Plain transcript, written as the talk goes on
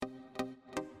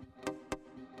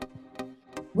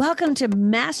Welcome to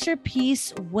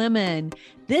Masterpiece Women.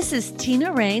 This is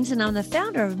Tina Raines, and I'm the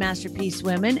founder of Masterpiece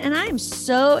Women, and I am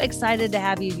so excited to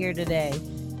have you here today.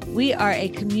 We are a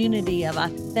community of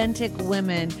authentic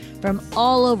women from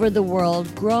all over the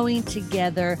world, growing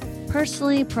together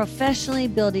personally, professionally,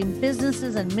 building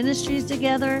businesses and ministries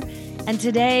together. And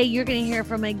today you're going to hear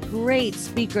from a great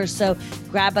speaker. So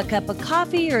grab a cup of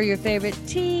coffee or your favorite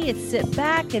tea and sit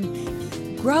back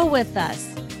and grow with us.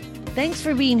 Thanks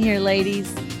for being here, ladies.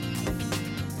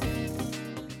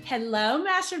 Hello,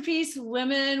 Masterpiece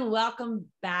Women. Welcome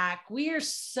back. We are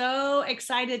so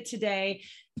excited today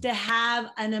to have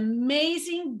an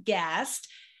amazing guest.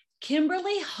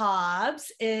 Kimberly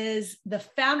Hobbs is the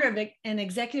founder of and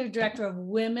executive director of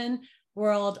Women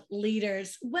World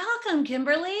Leaders. Welcome,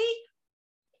 Kimberly.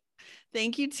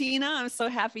 Thank you, Tina. I'm so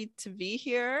happy to be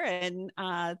here and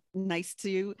nice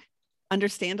to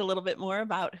understand a little bit more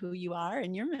about who you are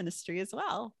and your ministry as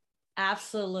well.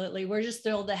 Absolutely. We're just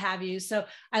thrilled to have you. So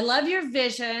I love your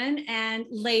vision. And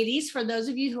ladies, for those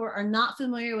of you who are not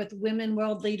familiar with Women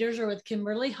World Leaders or with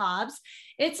Kimberly Hobbs,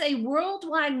 it's a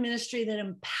worldwide ministry that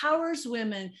empowers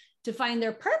women to find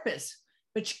their purpose,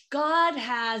 which God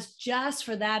has just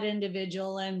for that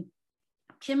individual. And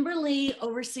Kimberly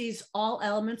oversees all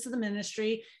elements of the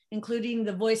ministry, including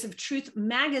the Voice of Truth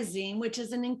magazine, which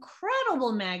is an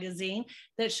incredible magazine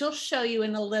that she'll show you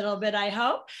in a little bit, I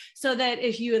hope, so that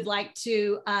if you would like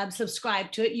to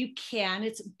subscribe to it, you can.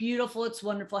 It's beautiful. It's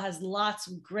wonderful. It has lots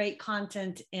of great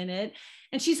content in it.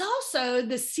 And she's also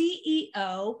the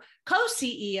CEO,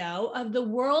 co-CEO of the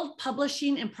World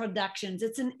Publishing and Productions.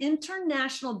 It's an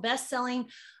international best-selling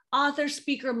author,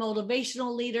 speaker,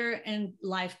 motivational leader, and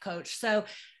life coach. So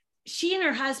she and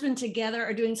her husband together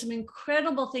are doing some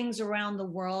incredible things around the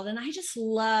world. And I just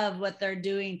love what they're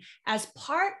doing as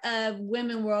part of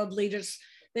Women World Leaders.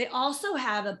 They also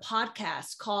have a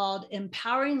podcast called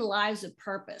Empowering Lives of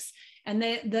Purpose. And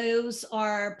those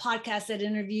are podcasts that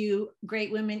interview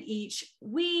great women each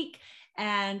week.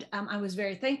 And I was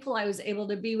very thankful I was able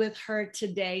to be with her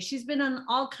today. She's been on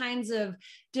all kinds of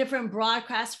different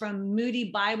broadcasts, from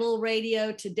Moody Bible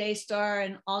Radio to Daystar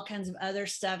and all kinds of other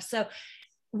stuff. So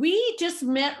we just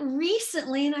met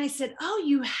recently and I said, oh,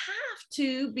 you have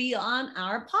to be on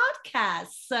our podcast.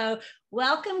 So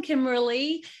welcome,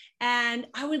 Kimberly. And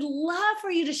I would love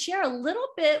for you to share a little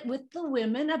bit with the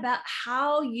women about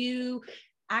how you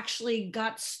actually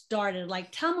got started. Like,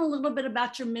 tell them a little bit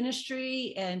about your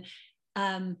ministry and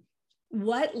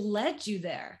what led you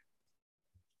there.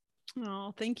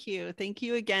 Oh, thank you. Thank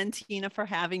you again, Tina, for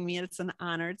having me. It's an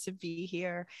honor to be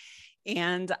here.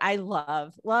 And I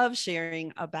love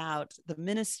sharing about the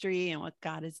ministry and what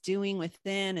God is doing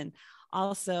within, and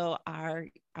also our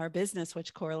business,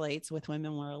 which correlates with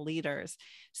Women World Leaders.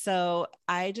 So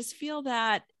I just feel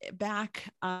that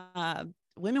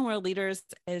Women World Leaders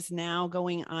is now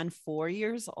going on 4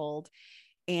 years old.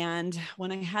 And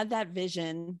when I had that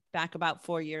vision back about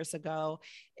 4 years ago,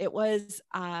 it was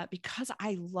because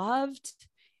I loved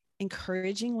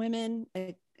encouraging women.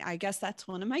 I guess that's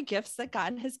one of my gifts that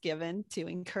God has given, to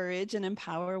encourage and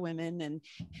empower women.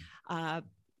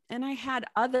 And I had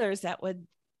others that would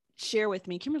share with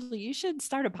me, Kimberly, you should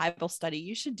start a Bible study.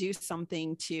 You should do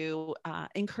something to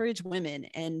encourage women,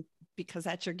 and because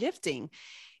that's your gifting.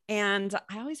 And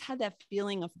I always had that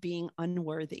feeling of being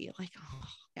unworthy, like, oh,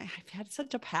 I've had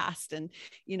such a past, and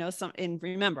and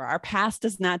remember, our past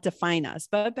does not define us.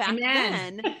 But back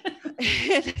then,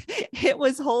 it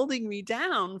was holding me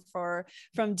down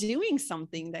from doing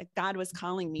something that God was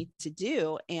calling me to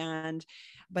do.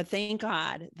 But thank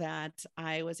God that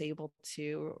I was able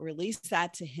to release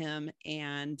that to Him.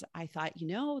 And I thought,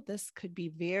 this could be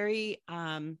very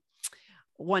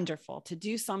wonderful to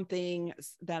do something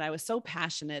that I was so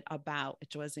passionate about,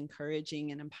 which was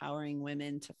encouraging and empowering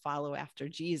women to follow after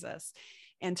Jesus,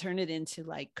 and turn it into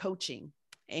like coaching.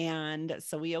 And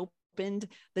so we opened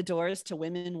the doors to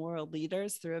Women World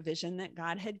Leaders through a vision that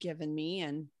God had given me.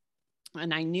 And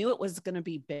I knew it was going to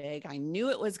be big. I knew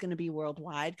it was going to be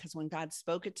worldwide, because when God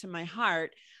spoke it to my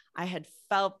heart, I had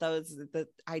felt that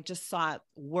I just saw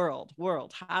world.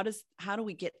 How do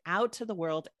we get out to the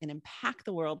world and impact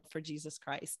the world for Jesus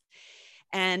Christ?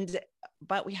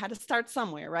 But we had to start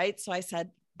somewhere, right? So I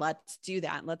said, let's do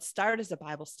that. Let's start as a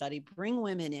Bible study, bring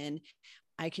women in.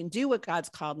 I can do what God's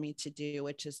called me to do,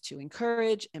 which is to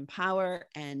encourage, empower,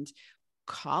 and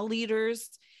call leaders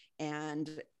and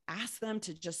ask them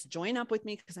to just join up with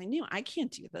me, because I knew I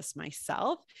can't do this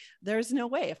myself. There's no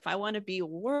way. If I want to be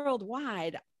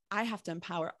worldwide, I have to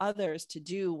empower others to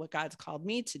do what God's called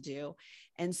me to do.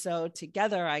 And so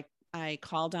together I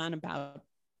called on about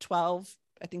 12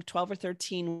 I think 12 or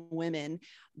 13 women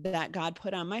that God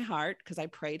put on my heart, because I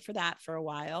prayed for that for a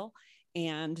while.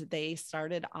 And they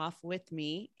started off with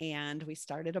me, and we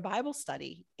started a Bible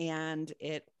study, and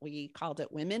we called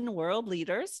it Women World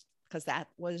Leaders, because that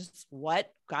was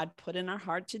what God put in our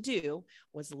heart to do,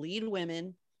 was lead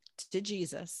women to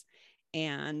Jesus.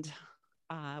 And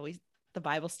the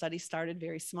Bible study started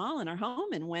very small in our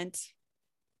home and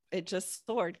it just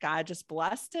soared. God just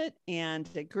blessed it, and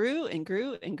it grew and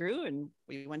grew and grew. And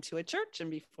we went to a church,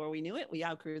 and before we knew it, we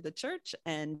outgrew the church.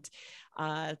 And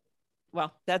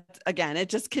well, that's, again, it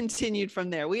just continued from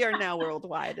there. We are now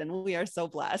worldwide, and we are so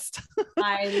blessed.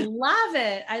 I love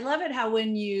it. I love it how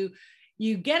when you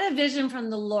get a vision from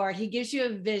the Lord, he gives you a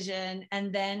vision,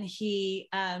 and then he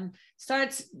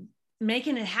starts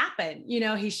making it happen. You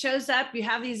know, he shows up, you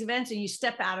have these events, and you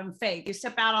step out in faith. You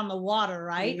step out on the water,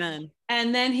 right? Amen.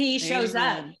 And then he shows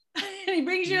up and he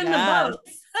brings you in the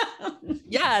boat.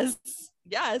 Yes.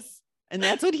 Yes. And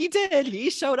that's what he did. He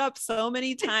showed up so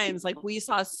many times. Like, we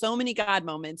saw so many God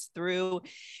moments through,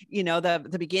 you know, the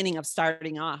beginning of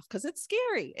starting off, because it's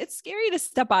scary. It's scary to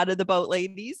step out of the boat,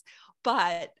 ladies,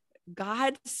 but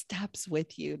God steps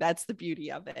with you. That's the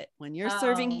beauty of it. When you're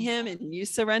serving him and you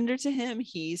surrender to him,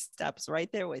 he steps right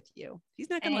there with you. He's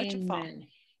not going to let you fall.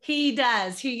 He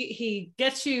does. He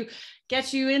gets you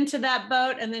into that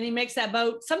boat, and then he makes that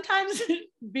boat. Sometimes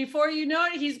before you know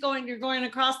it, you're going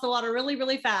across the water really,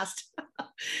 really fast.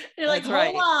 You're like,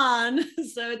 hold on.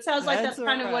 So it sounds like that's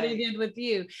kind of what he did with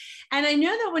you. And I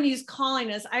know that when he's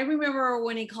calling us, I remember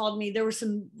when he called me, there were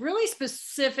some really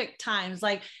specific times,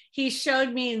 like he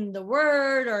showed me in the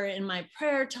word or in my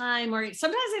prayer time, or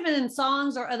sometimes even in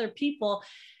songs or other people,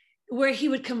 where he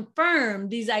would confirm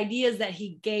these ideas that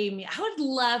he gave me. I would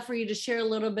love for you to share a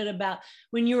little bit about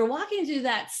when you were walking through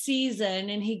that season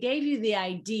and he gave you the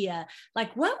idea,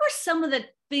 like what were some of the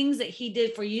things that he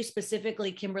did for you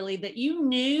specifically, Kimberly, that you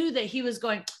knew that he was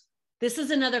going, this is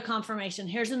another confirmation.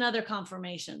 Here's another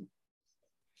confirmation.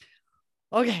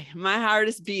 Okay, my heart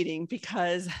is beating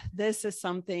because this is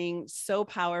something so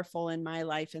powerful in my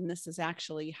life. And this is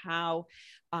actually how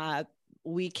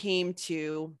we came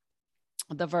to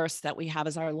the verse that we have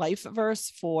as our life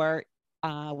verse for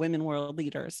women world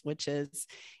leaders, which is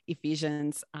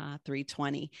Ephesians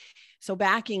 3:20. So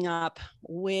backing up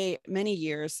many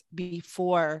years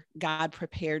before God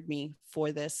prepared me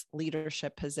for this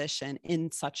leadership position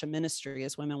in such a ministry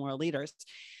as Women World Leaders,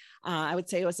 I would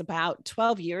say it was about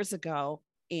 12 years ago.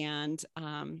 And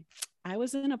I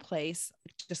was in a place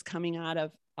just coming out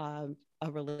of a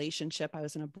relationship. I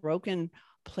was in a broken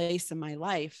place in my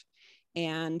life.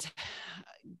 And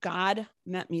God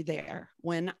met me there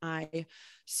when I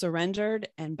surrendered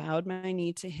and bowed my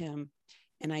knee to him.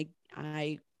 And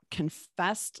I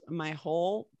confessed my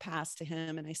whole past to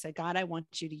him. And I said, God, I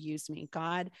want you to use me.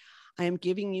 God, I am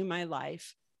giving you my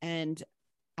life. And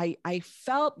I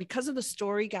felt, because of the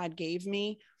story God gave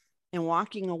me and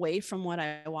walking away from what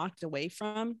I walked away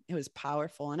from, it was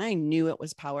powerful. And I knew it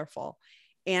was powerful.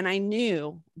 And I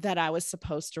knew that I was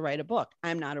supposed to write a book.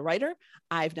 I'm not a writer.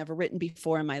 I've never written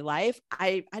before in my life.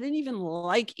 I didn't even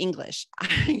like English,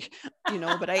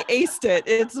 but I aced it.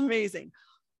 It's amazing.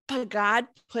 But God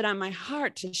put on my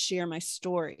heart to share my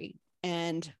story.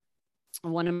 And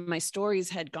one of my stories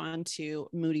had gone to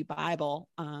Moody Bible,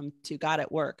 to God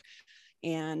at Work.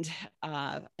 And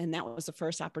that was the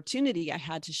first opportunity I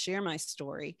had to share my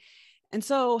story. And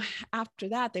so after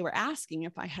that, they were asking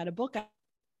if I had a book.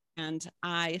 And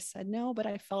I said, no, but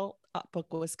I felt a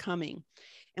book was coming.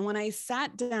 And when I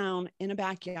sat down in a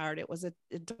backyard, it was a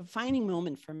defining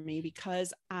moment for me,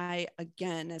 because I,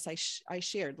 again, as I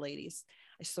shared, ladies,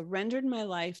 I surrendered my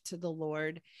life to the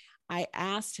Lord. I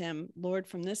asked him, Lord,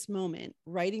 from this moment,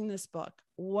 writing this book,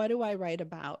 what do I write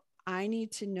about? I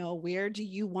need to know, where do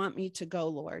you want me to go,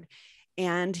 Lord?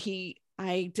 And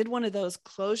I did one of those,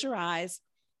 close your eyes,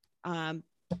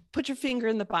 put your finger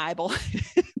in the Bible.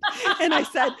 And I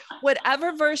said,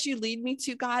 whatever verse you lead me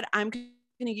to, God, I'm going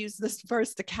to use this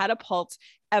verse to catapult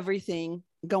everything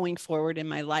going forward in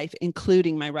my life,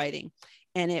 including my writing.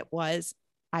 And it was,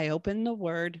 I opened the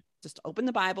word, just opened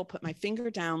the Bible, put my finger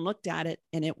down, looked at it,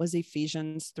 and it was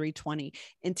Ephesians 3:20.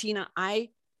 And Tina, I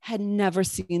had never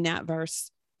seen that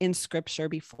verse in scripture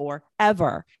before,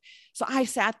 ever. So I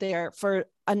sat there for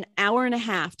an hour and a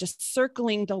half, just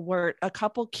circling the word, a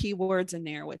couple key words in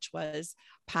there, which was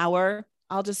power.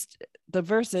 The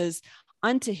verses,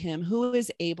 unto him who is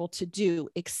able to do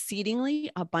exceedingly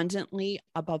abundantly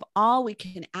above all we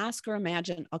can ask or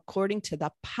imagine, according to the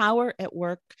power at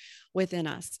work within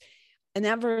us. And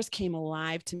that verse came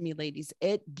alive to me, ladies.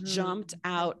 It jumped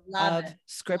out of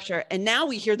scripture. And now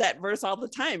we hear that verse all the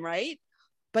time, right?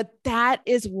 But that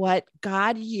is what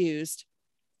God used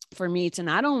for me to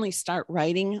not only start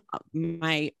writing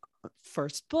my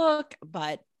first book,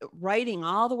 but writing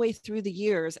all the way through the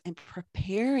years and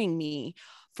preparing me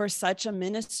for such a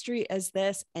ministry as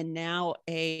this. And now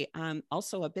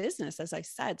also a business, as I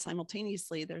said,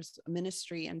 simultaneously, there's a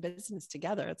ministry and business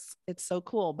together. It's so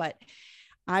cool. But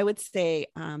I would say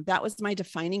that was my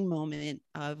defining moment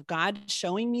of God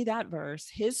showing me that verse,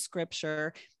 his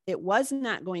scripture. It was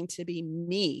not going to be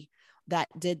me that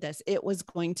did this. It was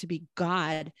going to be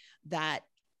God, that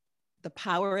the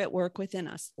power at work within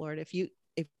us, Lord. If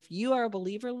you are a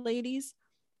believer, ladies,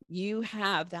 you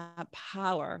have that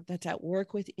power that's at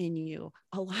work within you,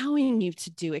 allowing you to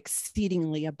do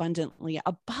exceedingly abundantly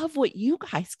above what you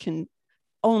guys can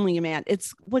only imagine.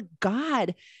 It's what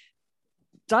God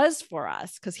does for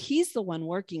us, because he's the one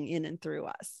working in and through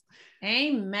us.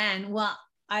 Amen. Well,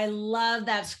 I love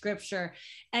that scripture.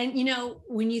 And,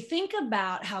 when you think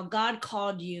about how God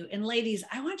called you, and ladies,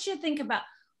 I want you to think about,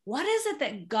 what is it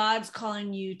that God's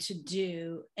calling you to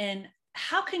do? And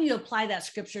how can you apply that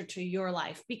scripture to your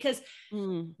life? Because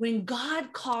when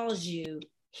God calls you,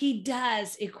 he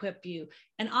does equip you.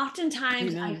 And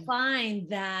oftentimes I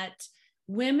find that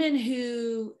women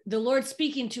who the Lord's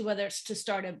speaking to, whether it's to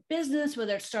start a business,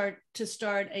 whether it's to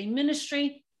start a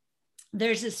ministry,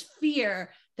 there's this fear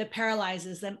that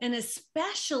paralyzes them. And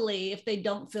especially if they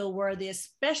don't feel worthy,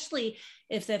 especially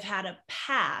if they've had a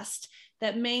past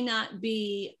that may not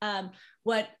be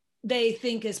what they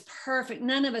think is perfect.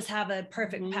 None of us have a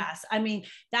perfect past. I mean,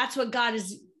 that's what God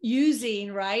is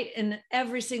using, right? And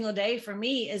every single day for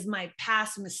me is my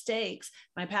past mistakes,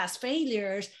 my past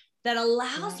failures, that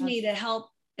allows me to help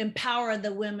empower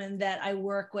the women that I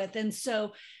work with. And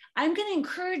so I'm going to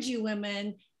encourage you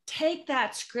women, take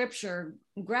that scripture,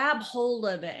 grab hold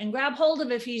of it, and grab hold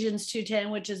of Ephesians 2:10,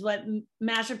 which is what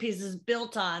Masterpiece is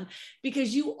built on,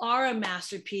 because you are a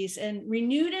masterpiece, and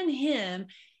renewed in him,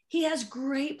 he has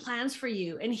great plans for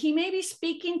you. And he may be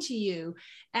speaking to you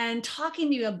and talking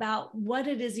to you about what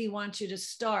it is he wants you to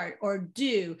start or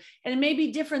do. And it may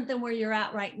be different than where you're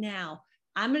at right now.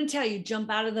 I'm going to tell you, jump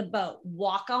out of the boat,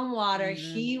 walk on water.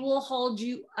 He will hold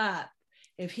you up.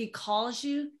 If he calls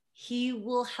you, he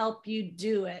will help you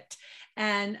do it.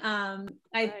 And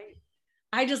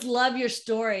I just love your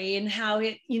story and how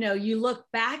it, you look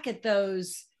back at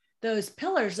those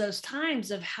pillars, those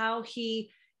times of how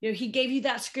he gave you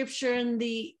that scripture in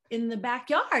the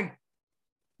backyard.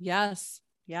 Yes.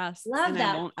 Love and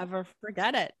that. I won't ever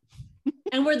forget it.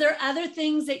 And were there other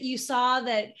things that you saw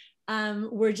that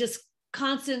were just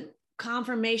constant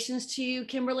confirmations to you,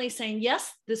 Kimberly, saying,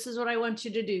 yes, this is what I want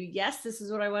you to do. Yes, this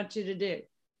is what I want you to do.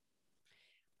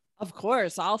 Of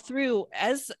course, all through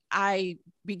as I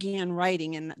began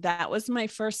writing. And that was my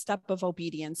first step of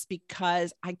obedience,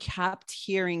 because I kept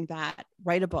hearing that,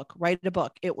 write a book.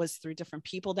 It was through different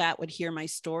people that would hear my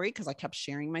story, because I kept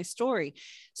sharing my story.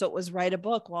 So it was write a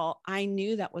book. Well, I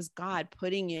knew that was God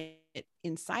putting it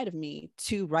inside of me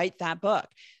to write that book.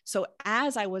 So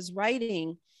as I was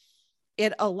writing,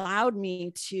 it allowed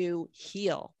me to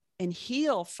heal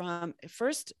from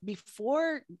first,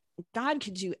 before God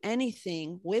could do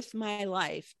anything with my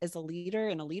life as a leader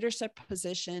in a leadership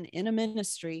position in a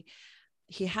ministry.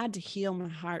 He had to heal my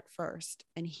heart first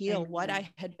and heal what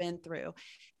I had been through.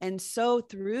 And so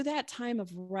through that time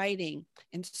of writing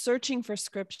and searching for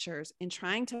scriptures and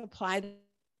trying to apply the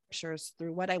scriptures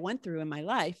through what I went through in my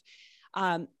life,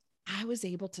 I was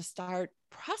able to start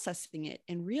processing it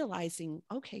and realizing,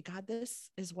 okay, God, this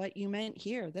is what you meant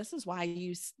here. This is why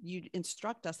you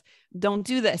instruct us. Don't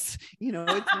do this,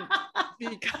 it's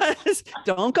because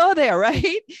don't go there.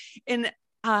 Right. And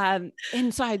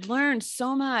so I'd learned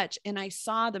so much, and I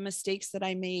saw the mistakes that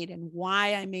I made and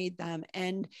why I made them.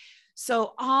 And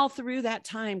so all through that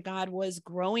time, God was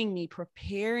growing me,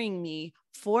 preparing me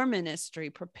for ministry,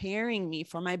 preparing me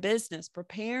for my business,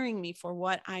 preparing me for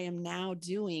what I am now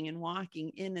doing and walking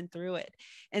in and through it.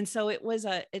 And so it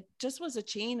just was a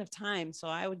chain of time. So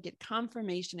I would get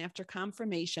confirmation after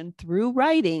confirmation through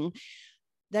writing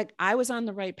that I was on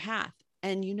the right path.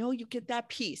 And you get that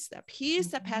peace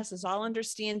that passes all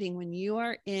understanding when you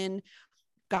are in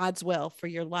God's will for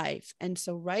your life. And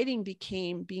so writing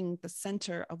became being the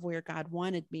center of where God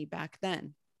wanted me back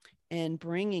then, and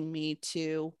bringing me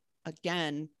to,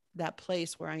 again, that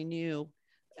place where I knew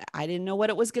I didn't know what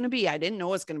it was going to be. I didn't know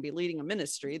it was going to be leading a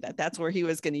ministry, that's where he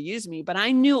was going to use me, but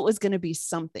I knew it was going to be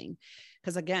something,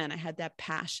 because again, I had that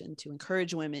passion to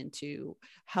encourage women, to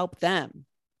help them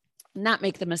not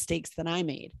make the mistakes that I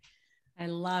made. I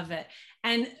love it.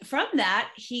 And from that,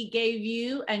 he gave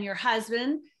you and your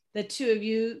husband the two of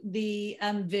you the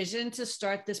vision to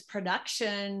start this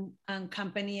production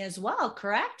company as well,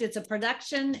 correct? It's a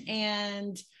production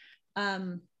and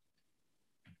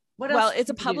what else? Well, it's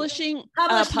a publishing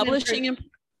and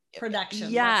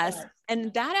production. Yes.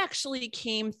 And that actually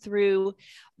came through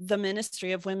the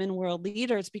Ministry of Women World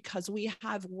Leaders, because we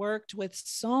have worked with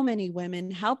so many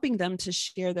women, helping them to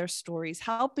share their stories,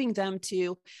 helping them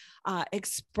to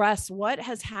express what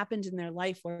has happened in their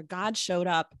life where God showed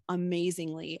up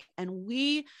amazingly. And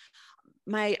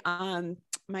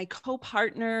my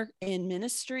co-partner in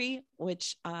ministry,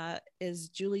 which is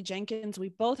Julie Jenkins, we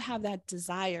both have that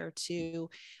desire to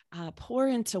pour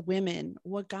into women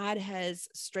what God has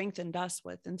strengthened us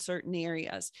with in certain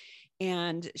areas.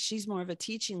 And she's more of a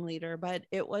teaching leader, but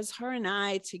it was her and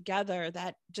I together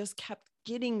that just kept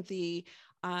getting the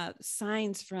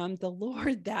signs from the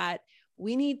Lord that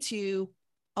we need to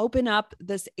open up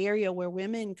this area where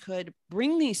women could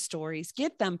bring these stories,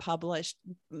 get them published,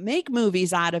 make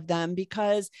movies out of them,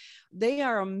 because they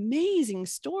are amazing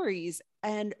stories.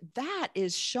 And that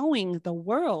is showing the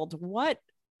world what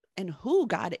and who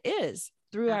God is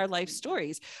through our life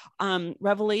stories.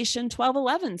 Revelation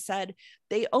 12:11 said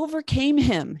they overcame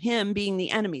him being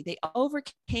the enemy. They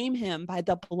overcame him by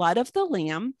the blood of the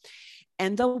Lamb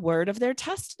and the word of their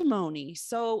testimony.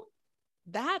 So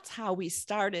that's how we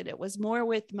started. It was more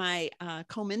with my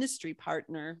co-ministry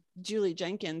partner, Julie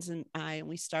Jenkins, and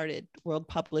we started World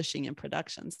Publishing and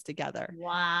Productions together.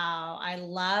 Wow. I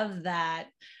love that.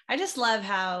 I just love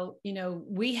how,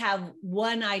 we have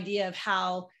one idea of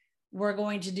how we're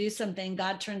going to do something.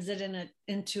 God turns it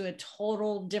into a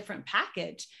total different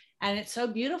package. And it's so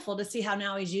beautiful to see how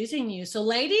now he's using you. So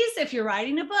ladies, if you're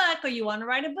writing a book or you want to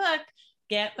write a book,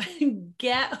 get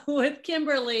with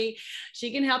Kimberly.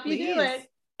 She can help you do it.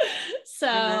 So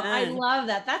Amen. I love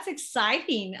that. That's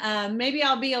exciting. Maybe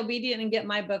I'll be obedient and get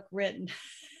my book written.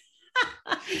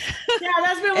 Yeah,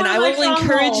 that's been one and of I my will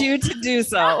encourage you to do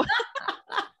so.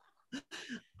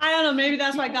 I don't know. Maybe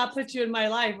that's why God put you in my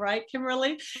life, right,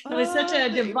 Kimberly? It was such a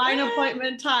divine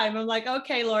appointment time. I'm like,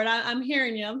 okay, Lord, I'm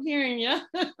hearing you. I'm hearing you.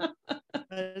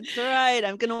 That's right.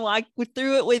 I'm going to walk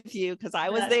through it with you, because I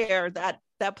was there,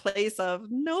 that place of,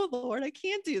 no, Lord, I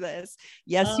can't do this.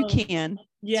 Yes, you can.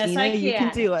 Yes, Tina, I can. You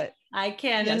can do it. I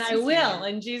can. Yes, and I will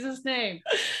in Jesus' name.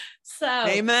 So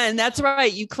amen. That's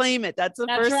right. You claim it. That's the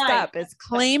first step. Is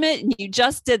claim it. And you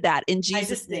just did that in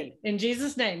Jesus' name. In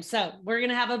Jesus' name. So we're going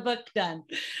to have a book done.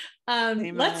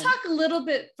 Let's talk a little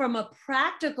bit from a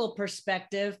practical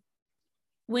perspective.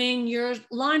 When you're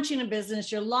launching a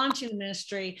business, you're launching a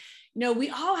ministry, we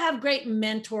all have great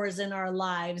mentors in our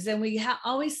lives, and we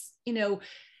always,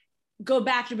 go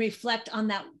back and reflect on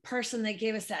that person that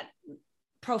gave us that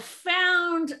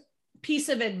profound piece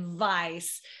of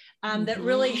advice that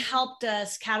really helped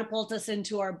us catapult us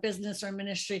into our business or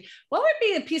ministry. What would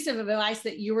be a piece of advice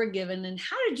that you were given, and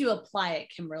how did you apply it,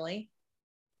 Kimberly?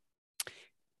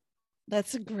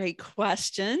 That's a great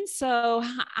question. So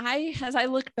as I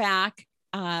look back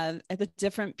at the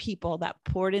different people that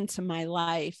poured into my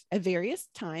life at various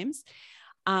times,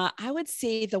 I would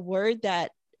say the word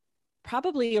that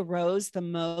probably arose the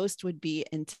most would be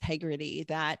integrity.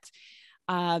 That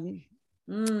I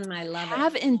love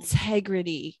have it.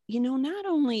 Integrity, not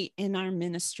only in our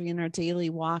ministry and our daily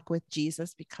walk with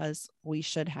Jesus, because we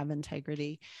should have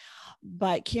integrity,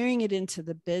 but carrying it into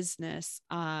the business.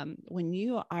 When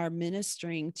you are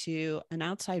ministering to an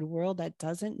outside world that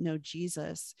doesn't know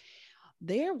Jesus,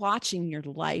 they're watching your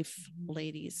life,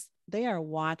 ladies. They are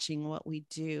watching what we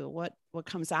do, what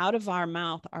comes out of our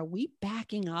mouth. Are we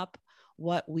backing up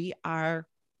what we are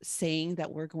saying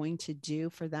that we're going to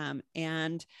do for them?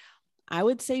 And I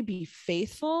would say be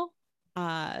faithful.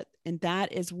 And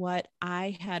that is what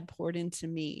I had poured into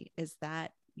me, is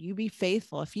that you be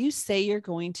faithful. If you say you're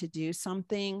going to do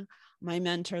something, my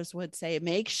mentors would say,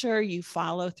 make sure you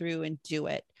follow through and do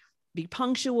it. Be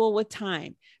punctual with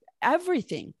time.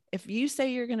 Everything. If you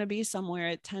say you're going to be somewhere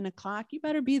at 10 o'clock, you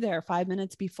better be there 5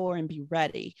 minutes before and be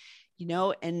ready,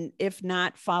 and if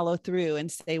not, follow through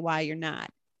and say why you're not.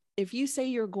 If you say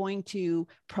you're going to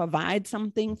provide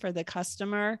something for the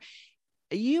customer,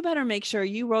 you better make sure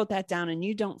you wrote that down and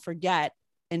you don't forget,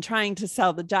 in trying to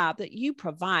sell the job, that you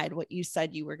provide what you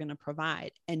said you were going to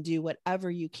provide, and do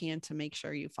whatever you can to make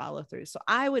sure you follow through. So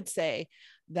I would say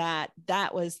that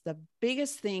was the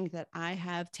biggest thing that I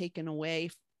have taken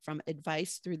away from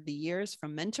advice through the years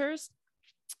from mentors.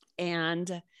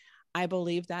 And I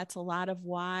believe that's a lot of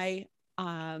why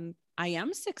I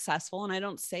am successful. And I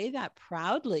don't say that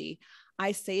proudly.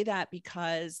 I say that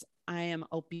because I am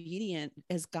obedient,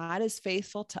 as God is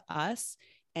faithful to us,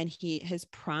 and his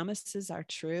promises are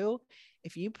true.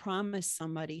 if you promise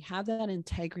somebody, have that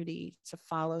integrity to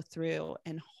follow through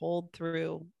and hold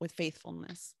through with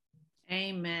faithfulness.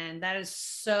 Amen. That is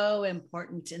so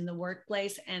important in the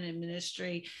workplace and in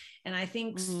ministry. And I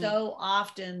think so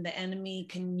often the enemy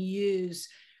can use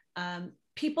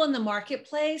people in the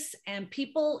marketplace and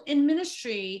people in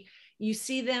ministry. You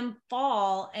see them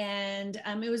fall. And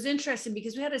it was interesting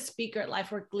because we had a speaker at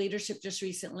LifeWork Leadership just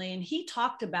recently, and he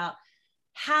talked about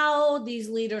how these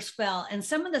leaders fell and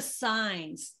some of the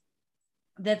signs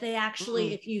that they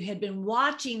actually, if you had been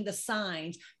watching the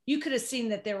signs, you could have seen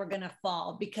that they were going to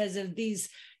fall because of these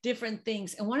different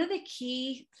things. And one of the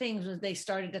key things was they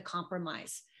started to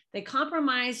compromise. They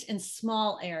compromised in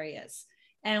small areas.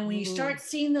 And when you start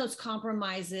seeing those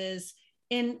compromises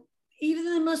in even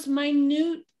the most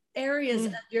minute areas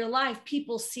of your life,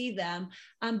 people see them.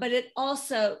 But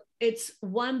it's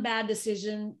one bad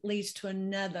decision leads to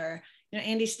another. You know,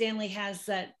 Andy Stanley has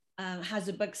a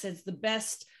book says the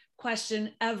best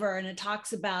question ever. And it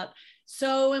talks about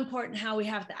so important how we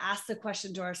have to ask the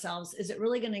question to ourselves, is it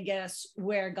really going to get us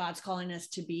where God's calling us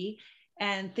to be?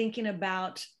 And thinking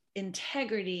about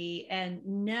integrity and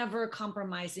never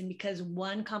compromising, because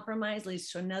one compromise leads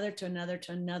to another, to another,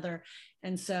 to another.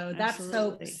 And so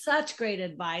that's such great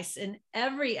advice in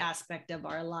every aspect of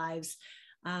our lives.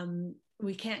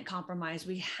 We can't compromise.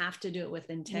 We have to do it with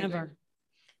integrity. Never.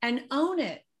 And own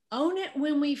it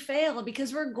when we fail,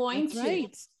 because we're going to.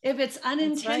 Right. If it's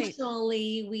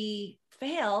unintentionally we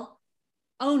fail,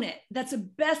 own it. That's the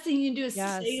best thing you can do is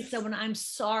say to someone, I'm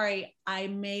sorry, I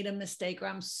made a mistake, or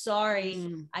I'm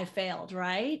sorry, I failed,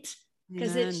 right?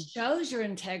 Because it shows your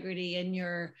integrity and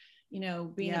your,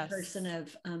 being a person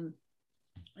of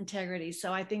integrity.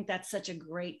 So I think that's such a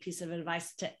great piece of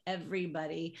advice to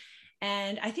everybody.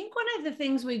 And I think one of the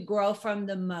things we grow from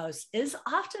the most is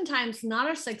oftentimes not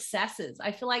our successes.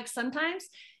 I feel like sometimes,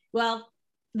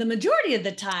 the majority of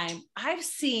the time I've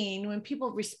seen when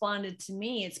people responded to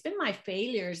me, it's been my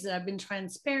failures that I've been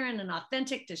transparent and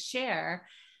authentic to share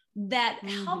that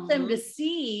help them to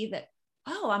see that,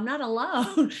 oh, I'm not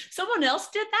alone. Someone else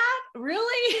did that?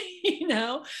 Really?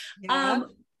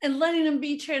 And letting them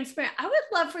be transparent. I would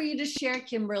love for you to share,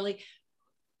 Kimberly,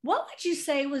 what would you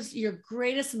say was your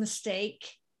greatest mistake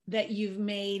that you've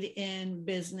made in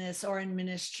business or in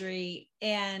ministry?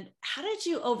 And how did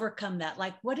you overcome that?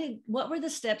 Like, what were the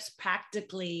steps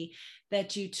practically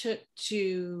that you took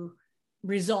to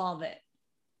resolve it?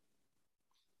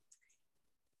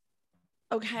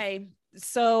 Okay.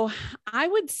 So I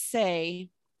would say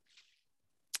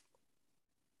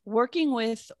working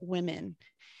with women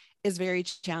is very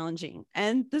challenging.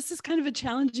 And this is kind of a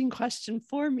challenging question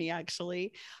for me,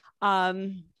 actually.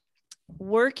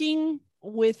 Working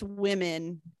with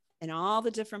women and all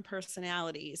the different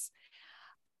personalities.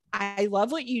 I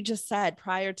love what you just said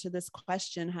prior to this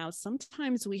question, how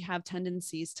sometimes we have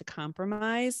tendencies to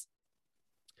compromise.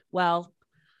 Well,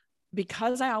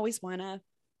 because I always want to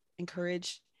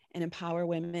encourage and empower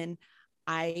women,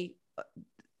 I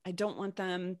don't want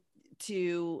them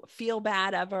to feel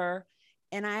bad ever.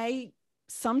 And I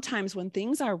sometimes, when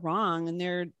things are wrong and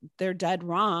they're dead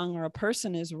wrong, or a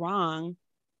person is wrong,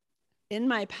 in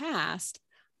my past,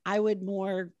 I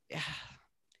wouldn't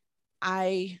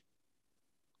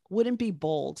be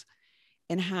bold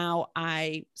in how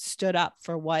I stood up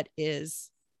for what is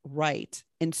right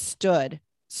and stood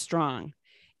strong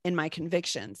in my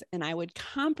convictions. And I would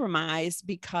compromise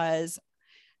because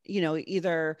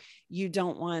either you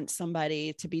don't want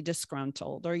somebody to be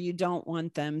disgruntled, or you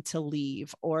don't them to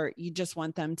leave, or you just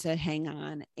want them to hang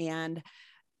on. And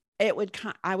I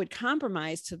would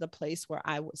compromise to the place where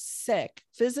I was sick,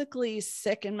 physically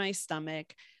sick in my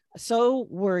stomach, so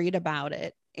worried about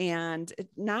it. And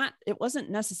it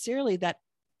wasn't necessarily that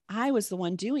I was the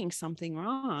one doing something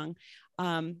wrong.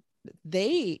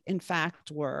 They, in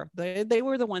fact, they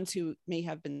were the ones who may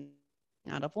have been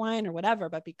out of line or whatever,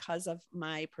 but because of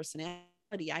my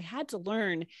personality, I had to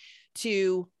learn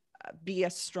to be a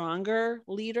stronger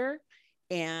leader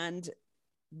and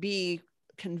be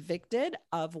convicted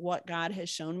of what God has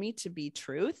shown me to be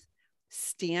truth,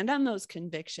 stand on those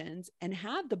convictions, and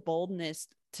have the boldness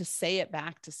to say it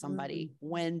back to somebody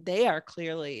when they are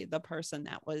clearly the person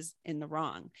that was in the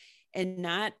wrong, and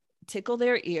not tickle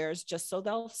their ears just so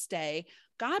they'll stay.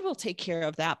 God will take care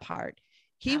of that part.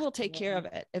 He will take care of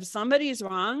it. If somebody is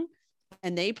wrong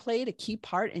and they played a key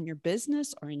part in your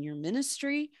business or in your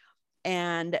ministry,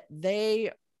 and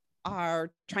they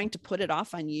are trying to put it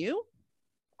off on you,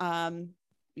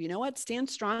 you know what? Stand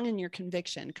strong in your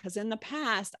conviction. Because in the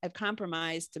past, I've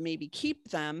compromised to maybe keep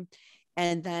them,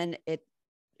 and then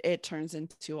it turns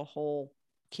into a whole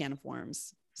can of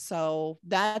worms. So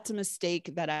that's a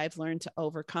mistake that I've learned to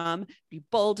overcome, be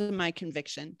bold in my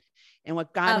conviction. And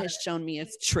what God has shown me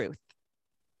is truth.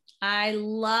 I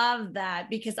love that,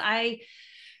 because I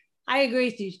agree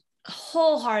with you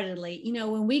wholeheartedly. You know,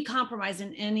 when we compromise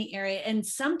in any area, and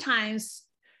sometimes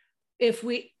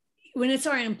when it's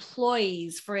our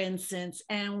employees, for instance,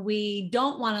 and we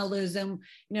don't want to lose them,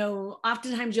 you know,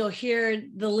 oftentimes you'll hear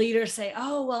the leader say,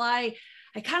 oh, well, I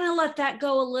kind of let that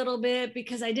go a little bit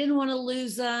because I didn't want to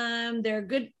lose them. They're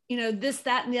good, you know, this,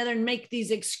 that, and the other, and make these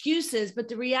excuses. But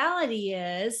the reality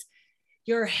is,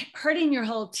 you're hurting your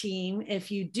whole team if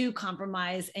you do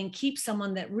compromise and keep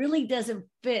someone that really doesn't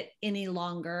fit any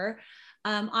longer.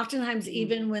 Oftentimes,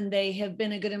 even when they have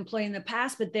been a good employee in the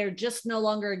past, but they're just no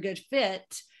longer a good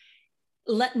fit,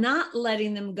 not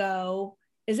letting them go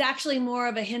is actually more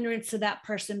of a hindrance to that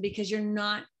person, because you're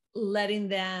not letting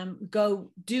them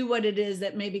go do what it is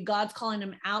that maybe God's calling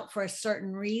them out for a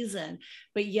certain reason.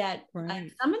 But yet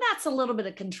some of that's a little bit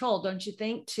of control, don't you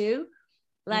think, too?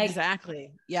 Like,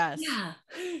 exactly. Yes. Yeah.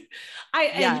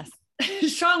 Yes.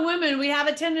 Strong women, we have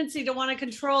a tendency to want to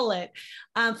control it.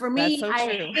 For me, so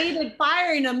I hated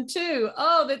firing them too.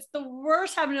 Oh, that's the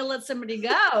worst, having to let somebody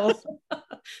go.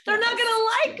 They're not going to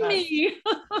like me.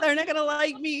 They're not going to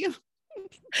like me.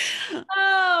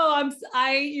 Oh,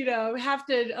 I have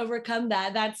to overcome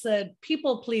that. That's a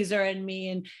people pleaser in me.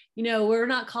 And, you know, we're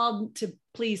not called to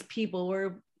please people.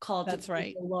 We're called to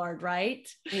please the Lord, right?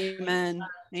 Amen.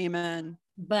 Amen.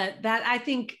 But that, I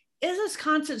think, is this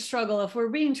constant struggle, if we're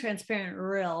being transparent,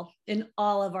 real in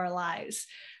all of our lives,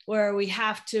 where we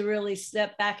have to really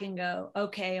step back and go,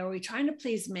 okay, are we trying to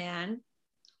please man,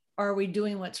 or are we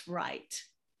doing what's right?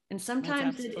 And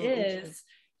sometimes it is,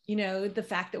 you know, the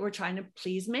fact that we're trying to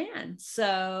please man.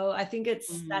 So I think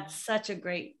that's such a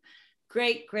great,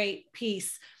 great, great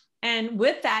piece. And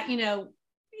with that, you know,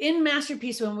 in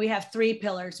Masterpiece, when we have 3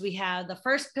 pillars, we have the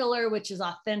first pillar, which is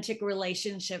authentic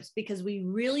relationships, because we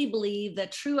really believe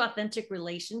that true authentic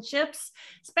relationships,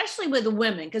 especially with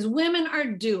women, because women are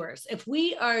doers. If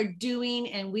we are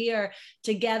doing and we are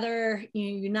together,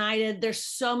 united, there's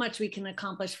so much we can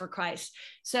accomplish for Christ.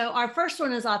 So our first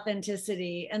one is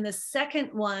authenticity. And the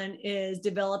second one is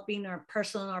developing our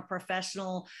personal and our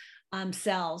professional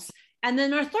selves. And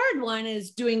then our third one is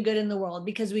doing good in the world,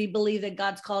 because we believe that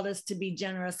God's called us to be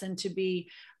generous and to be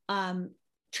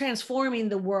transforming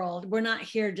the world. We're not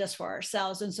here just for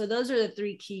ourselves. And so those are the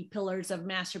 3 key pillars of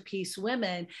Masterpiece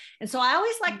Women. And so I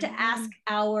always like to ask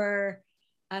our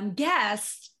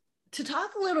guests to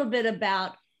talk a little bit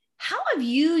about, how have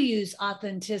you used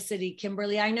authenticity,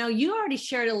 Kimberly? I know you already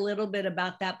shared a little bit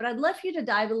about that, but I'd love for you to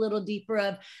dive a little deeper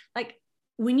of, like,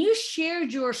 when you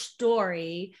shared your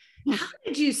story, how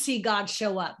did you see God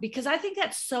show up? Because I think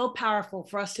that's so powerful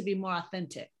for us to be more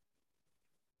authentic.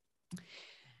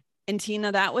 And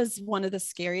Tina, that was one of the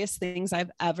scariest things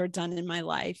I've ever done in my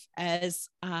life as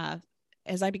I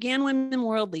began Women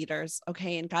World Leaders.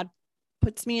 Okay. And God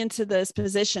puts me into this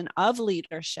position of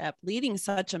leadership, leading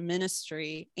such a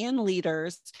ministry and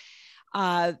leaders.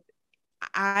 I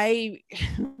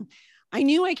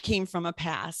knew I came from a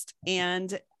past,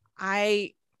 and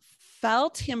I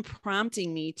felt him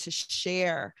prompting me to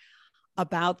share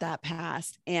about that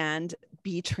past and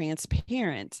be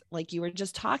transparent. Like you were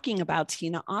just talking about,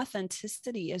 Tina,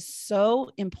 authenticity is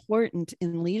so important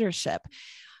in leadership,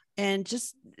 and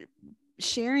just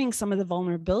sharing some of the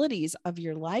vulnerabilities of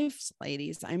your lives,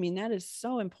 ladies. I mean, that is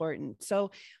so important. So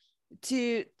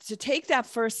to take that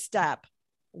first step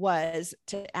was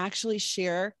to actually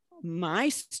share my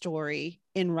story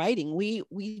in writing.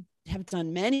 We have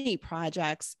done many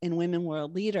projects in Women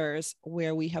World Leaders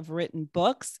where we have written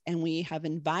books, and we have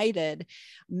invited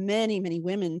many, many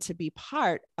women to be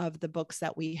part of the books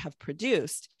that we have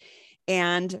produced.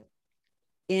 And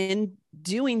in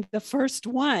doing the first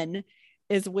one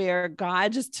is where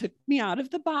God just took me out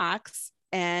of the box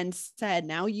and said,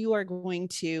 now you are going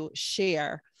to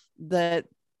share the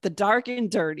dark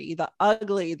and dirty, the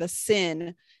ugly, the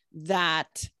sin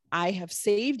that I have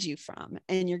saved you from,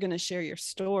 and you're going to share your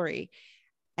story.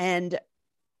 And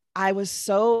I was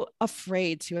so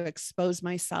afraid to expose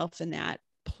myself in that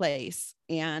place.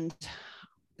 And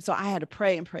so I had to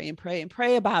pray and pray and pray and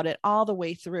pray about it all the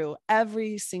way through.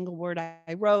 Every single word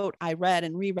I wrote, I read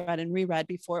and reread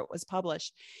before it was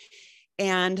published.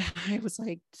 And I was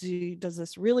like, does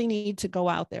this really need to go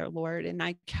out there, Lord? And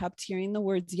I kept hearing the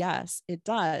words, yes, it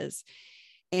does.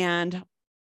 And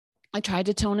I tried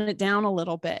to tone it down a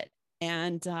little bit,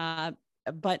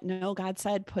 but no, God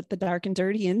said, put the dark and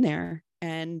dirty in there.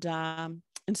 And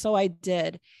so I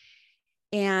did.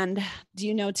 And do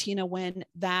you know, Tina, when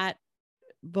that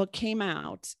book came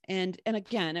out, and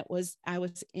again, I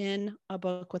was in a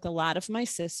book with a lot of my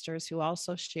sisters who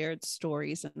also shared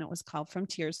stories, and it was called From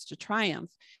Tears to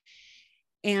Triumph.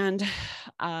 And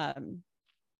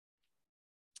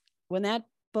when that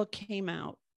book came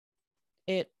out,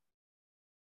 it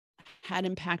had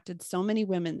impacted so many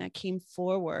women that came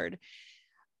forward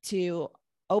to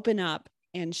open up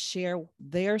and share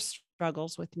their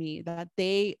struggles with me, that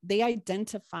they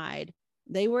identified,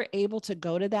 they were able to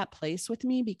go to that place with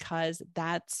me because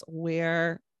that's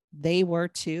where they were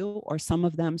too, or some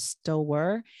of them still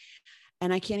were.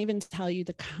 And I can't even tell you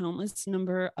the countless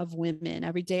number of women.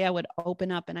 Every day I would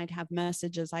open up and I'd have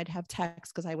messages, I'd have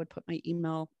texts, because I would put my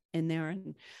email in there,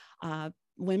 and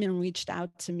women reached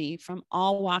out to me from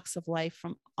all walks of life,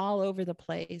 from all over the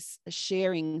place,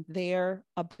 sharing their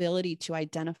ability to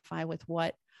identify with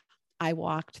what I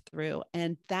walked through.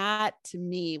 And that to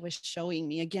me was showing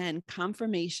me again,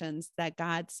 confirmations that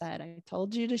God said, I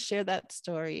told you to share that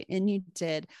story, and you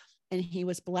did. And he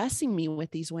was blessing me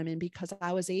with these women, because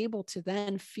I was able to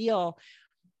then feel,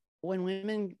 when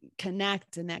women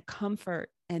connect, and that comfort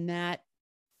and that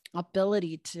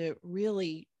ability to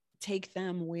really take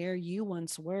them where you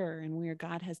once were and where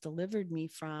God has delivered me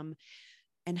from,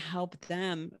 and help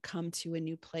them come to a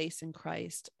new place in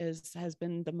Christ, has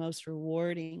been the most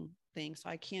rewarding thing. So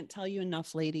I can't tell you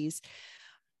enough, ladies,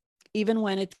 even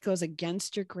when it goes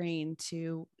against your grain,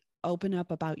 to open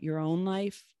up about your own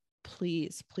life.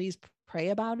 Please pray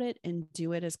about it and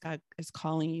do it as God is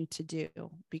calling you to do,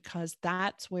 because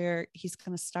that's where he's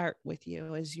going to start with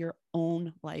you, is your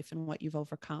own life and what you've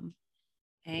overcome.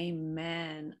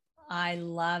 Amen. I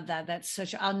love that. That's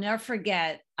such, I'll never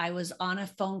forget. I was on a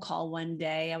phone call one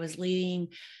day. I was leading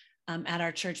at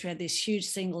our church. We had this huge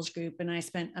singles group, and I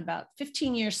spent about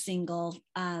 15 years single.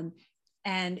 And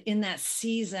in that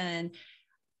season,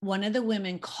 one of the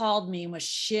women called me and was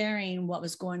sharing what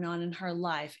was going on in her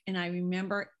life. And I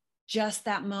remember just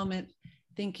that moment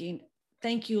thinking,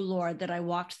 thank you, Lord, that I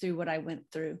walked through what I went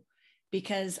through,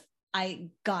 because I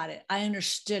got it. I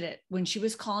understood it. When she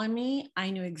was calling me, I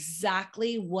knew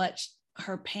exactly what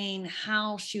her pain,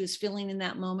 how she was feeling in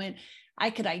that moment. I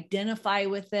could identify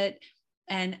with it,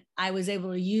 and I was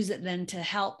able to use it then to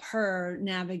help her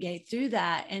navigate through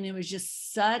that. And it was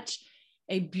just such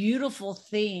a beautiful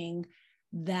thing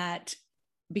that,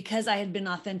 because I had been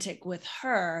authentic with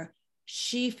her,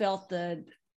 she felt the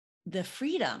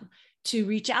freedom to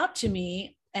reach out to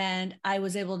me, and I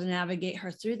was able to navigate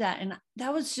her through that. And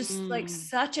that was just like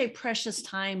such a precious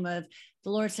time of the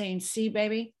Lord saying, see,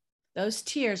 baby, those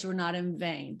tears were not in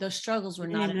vain. Those struggles were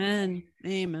not in vain.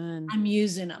 Amen. I'm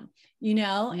using them,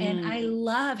 and I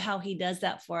love how he does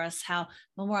that for us, how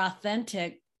when we're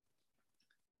authentic,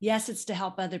 yes, it's to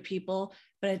help other people,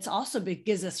 but it's also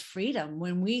gives us freedom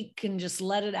when we can just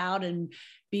let it out and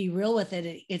be real with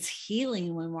it. It's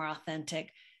healing when we're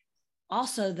authentic.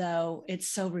 Also, though, it's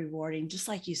so rewarding, just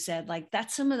like you said, like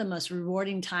that's some of the most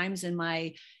rewarding times in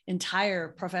my entire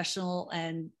professional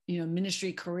and,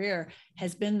 ministry career,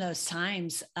 has been those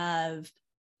times of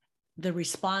the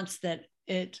response that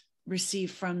it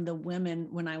received from the women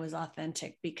when I was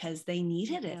authentic, because they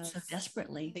needed it so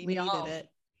desperately. They needed it.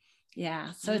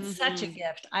 Yeah. So it's such a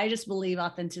gift. I just believe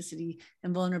authenticity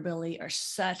and vulnerability are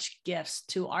such gifts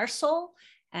to our soul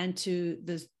and to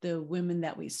the women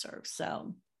that we serve.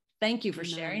 So thank you for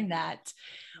sharing that.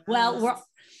 Yes. Well, we're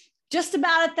just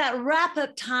about at that wrap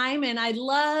up time. And I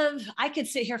could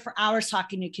sit here for hours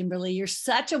talking to you, Kimberly. You're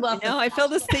such a wealth. I feel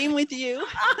the same with you.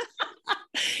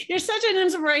 You're such an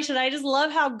inspiration. I just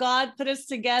love how God put us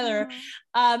together.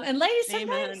 And ladies,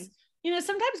 sometimes,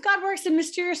 sometimes God works in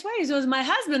mysterious ways. It was my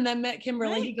husband that met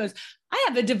Kimberly. Right. He goes, I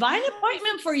have a divine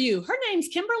appointment for you. Her name's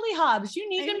Kimberly Hobbs. You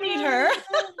need to meet her.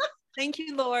 Thank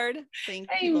you, Lord. Thank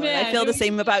you, Lord. I feel the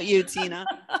same about you, Tina.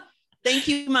 Thank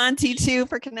you, Monty, too,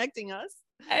 for connecting us.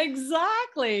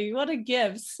 Exactly. What a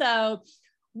gift. So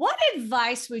what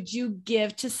advice would you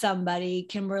give to somebody,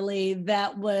 Kimberly,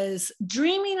 that was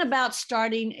dreaming about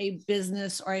starting a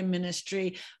business or a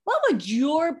ministry? What would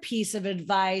your piece of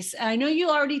advice? I know you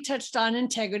already touched on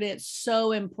integrity. It's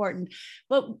so important,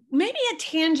 but maybe a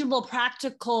tangible,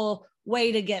 practical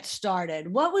way to get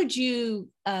started. What would you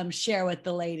share with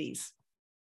the ladies?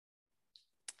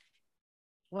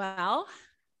 Well,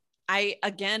 I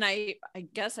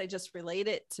guess I just relate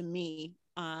it to me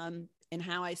and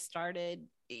how I started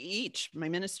my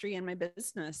ministry and my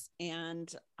business.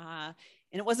 And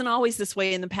it wasn't always this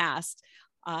way in the past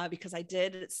because I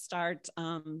did start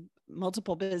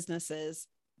multiple businesses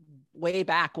way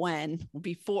back when,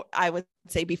 before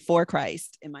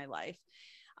Christ in my life.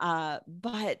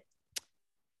 But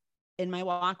in my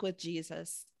walk with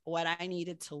Jesus, what I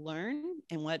needed to learn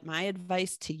and what my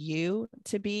advice to you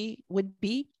would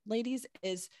be, ladies,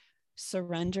 is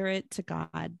surrender it to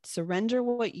God. Surrender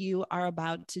what you are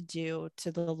about to do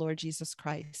to the Lord Jesus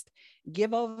Christ.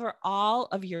 Give over all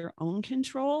of your own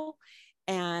control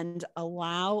and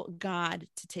allow God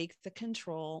to take the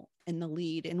control and the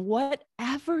lead in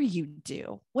whatever you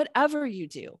do.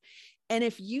 And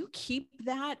if you keep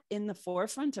that in the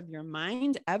forefront of your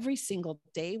mind every single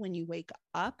day when you wake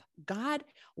up, God,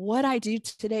 what I do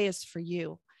today is for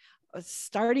you.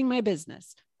 Starting my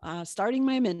business, starting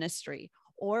my ministry,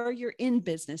 or you're in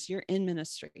business, you're in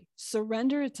ministry,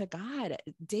 surrender it to God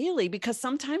daily, because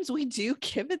sometimes we do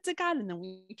give it to God and then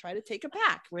we try to take it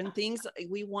back when things,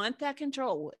 we want that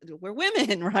control. We're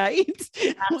women, right?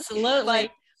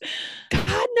 Absolutely.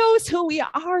 God knows who we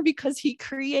are because he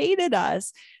created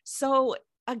us. So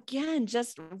again,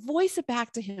 just voice it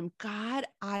back to him. God,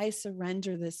 I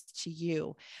surrender this to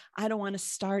you. I don't want to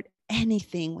start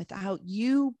anything without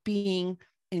you being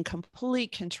in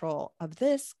complete control of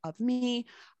this, of me,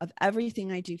 of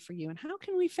everything I do for you. And how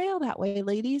can we fail that way,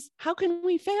 ladies? How can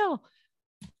we fail?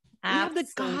 Absolutely. We have the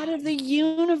God of the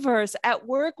universe at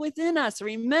work within us.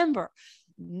 Remember,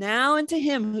 now unto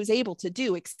him who's able to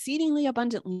do exceedingly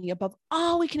abundantly above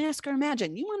all we can ask or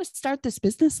imagine. You want to start this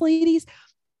business, ladies?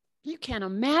 You can't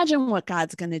imagine what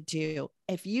God's going to do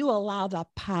if you allow the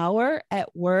power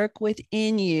at work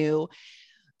within you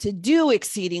to do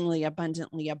exceedingly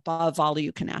abundantly above all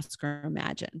you can ask or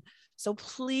imagine. So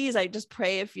please, I just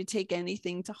pray if you take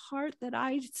anything to heart that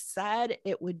I said,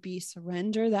 it would be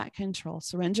surrender that control,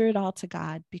 surrender it all to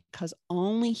God, because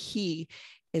only he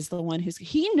is the one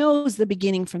he knows the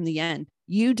beginning from the end.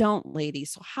 You don't,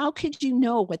 ladies. So how could you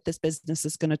know what this business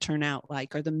is going to turn out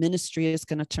like, or the ministry is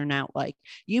going to turn out like?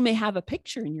 You may have a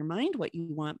picture in your mind what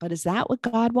you want, but is that what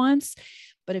God wants?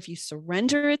 But if you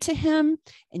surrender it to him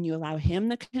and you allow him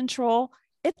the control,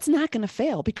 it's not going to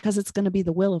fail, because it's going to be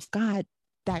the will of God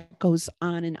that goes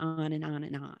on and on and on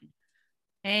and on.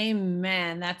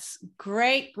 Amen. That's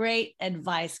great, great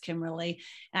advice, Kimberly.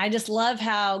 And I just love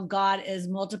how God is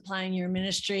multiplying your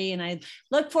ministry. And I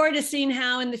look forward to seeing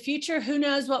how in the future, who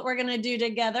knows what we're going to do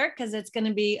together, because it's going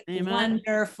to be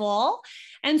wonderful.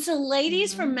 And so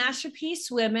ladies from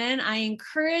Masterpiece Women, I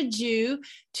encourage you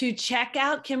to check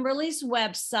out Kimberly's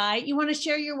website. You want to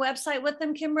share your website with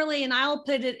them, Kimberly? And I'll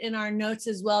put it in our notes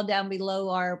as well down below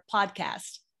our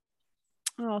podcast.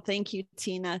 Oh, thank you,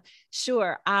 Tina.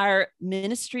 Sure. Our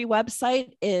ministry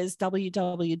website is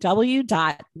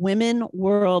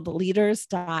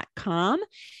www.womenworldleaders.com.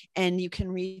 And you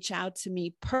can reach out to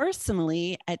me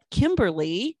personally at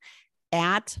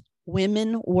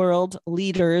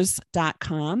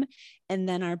Kimberly@womenworldleaders.com. And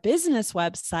then our business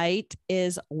website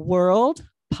is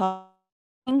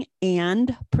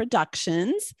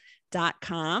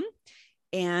worldpublishingandproductions.com.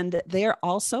 And there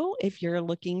also, if you're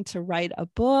looking to write a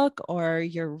book or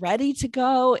you're ready to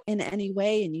go in any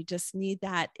way and you just need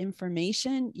that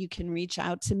information, you can reach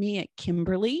out to me at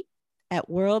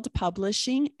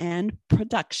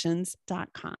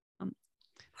Kimberly@worldpublishingandproductions.com.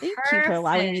 Thank you for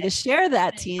allowing me to share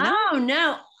that, Tina. Oh,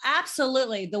 no,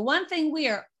 absolutely. The one thing we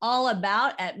are all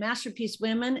about at Masterpiece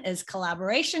Women is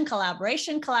collaboration,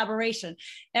 collaboration, collaboration.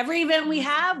 Every event we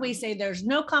have, we say there's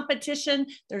no competition,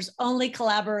 there's only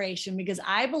collaboration, because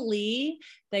I believe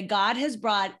that God has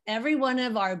brought every one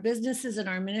of our businesses and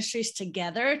our ministries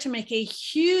together to make a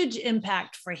huge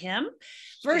impact for him,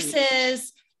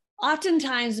 versus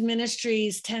oftentimes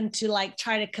ministries tend to like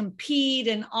try to compete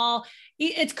and all.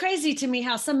 It's crazy to me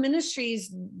how some ministries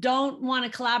don't want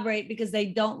to collaborate because they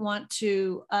don't want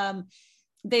to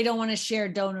share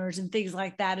donors and things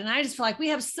like that. And I just feel like we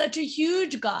have such a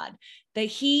huge God that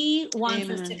he wants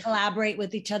us to collaborate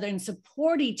with each other and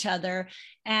support each other.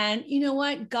 And you know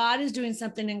what? God is doing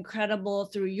something incredible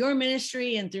through your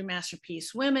ministry and through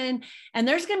Masterpiece Women. And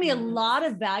there's going to be a lot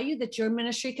of value that your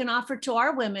ministry can offer to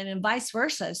our women and vice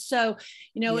versa. So,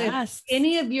 you know, if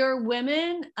any of your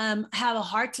women have a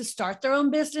heart to start their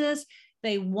own business,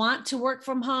 they want to work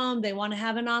from home, they want to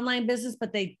have an online business,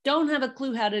 but they don't have a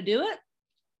clue how to do it,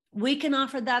 we can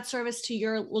offer that service to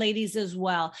your ladies as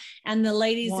well. And the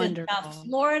ladies in South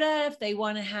Florida, if they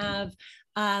want to have,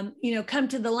 come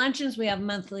to the luncheons, we have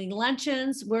monthly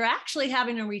luncheons. We're actually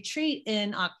having a retreat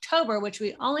in October, which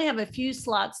we only have a few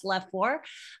slots left for.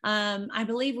 I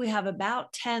believe we have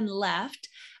about 10 left.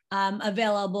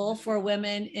 Available for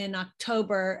women in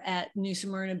October at New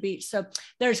Smyrna Beach. So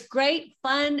there's great,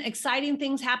 fun, exciting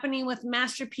things happening with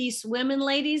Masterpiece Women,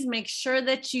 ladies. Make sure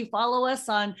that you follow us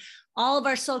on all of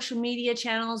our social media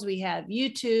channels. We have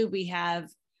YouTube, we have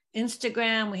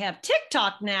Instagram, we have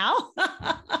TikTok now.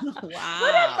 Wow. Would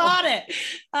have thought it?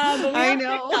 But we have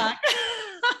TikTok.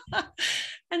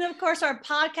 And of course, our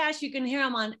podcast, you can hear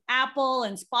them on Apple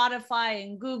and Spotify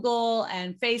and Google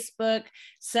and Facebook.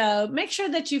 So make sure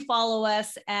that you follow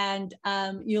us and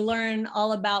you learn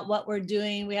all about what we're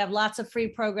doing. We have lots of free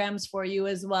programs for you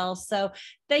as well. So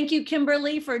thank you,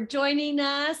 Kimberly, for joining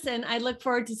us. And I look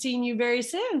forward to seeing you very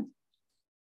soon.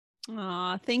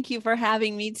 Thank you for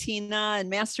having me, Tina, and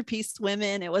Masterpiece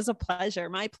Women. It was a pleasure.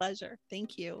 My pleasure.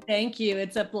 Thank you. Thank you.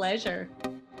 It's a pleasure.